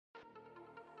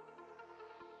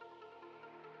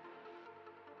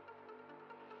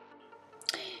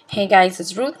Hey guys,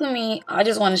 it's Ruth Lamie. I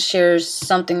just want to share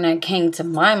something that came to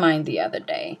my mind the other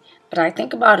day. But I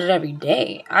think about it every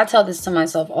day. I tell this to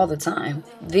myself all the time.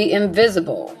 The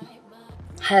invisible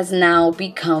has now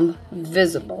become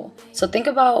visible. So think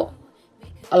about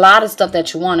a lot of stuff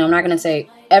that you want. I'm not going to say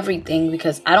everything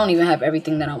because I don't even have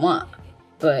everything that I want.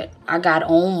 But I got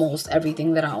almost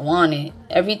everything that I wanted.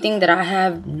 Everything that I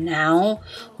have now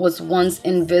was once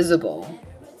invisible.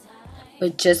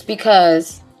 But just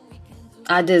because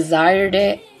I desired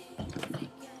it,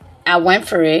 I went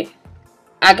for it,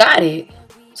 I got it.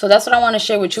 So that's what I want to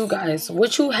share with you guys.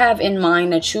 What you have in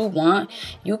mind that you want,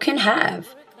 you can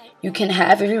have. You can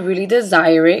have if you really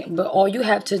desire it, but all you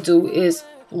have to do is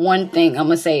one thing. I'm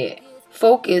going to say it.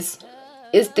 Focus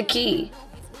is the key.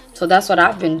 So that's what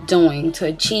I've been doing to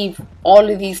achieve all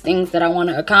of these things that I want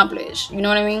to accomplish. You know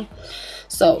what I mean?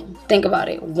 So think about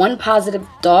it. One positive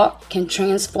thought can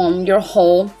transform your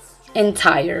whole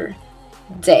entire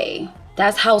day.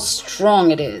 That's how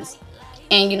strong it is.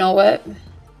 And you know what?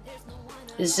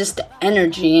 It's just the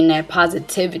energy and that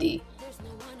positivity.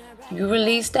 You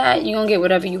release that, you're gonna get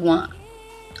whatever you want.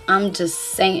 I'm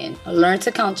just saying, learn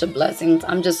to count your blessings.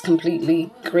 I'm just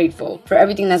completely grateful for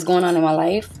everything that's going on in my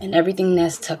life and everything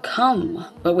that's to come.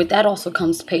 But with that also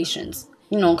comes patience.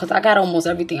 You know, because I got almost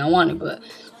everything I wanted, but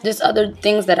there's other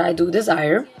things that I do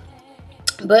desire.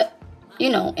 But, you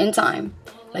know, in time.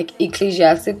 Like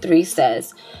Ecclesiastes 3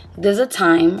 says, there's a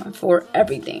time for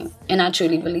everything. And I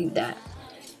truly believe that.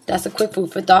 That's a quick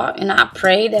food for thought. And I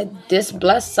pray that this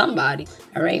bless somebody.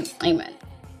 All right. Amen.